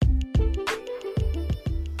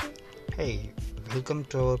Hey, welcome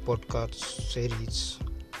to our podcast series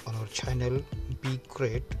on our channel Be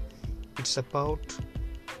Great. It's about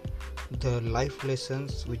the life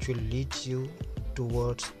lessons which will lead you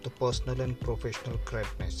towards the personal and professional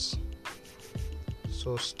greatness.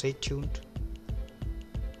 So stay tuned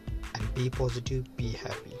and be positive, be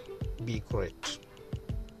happy, be great.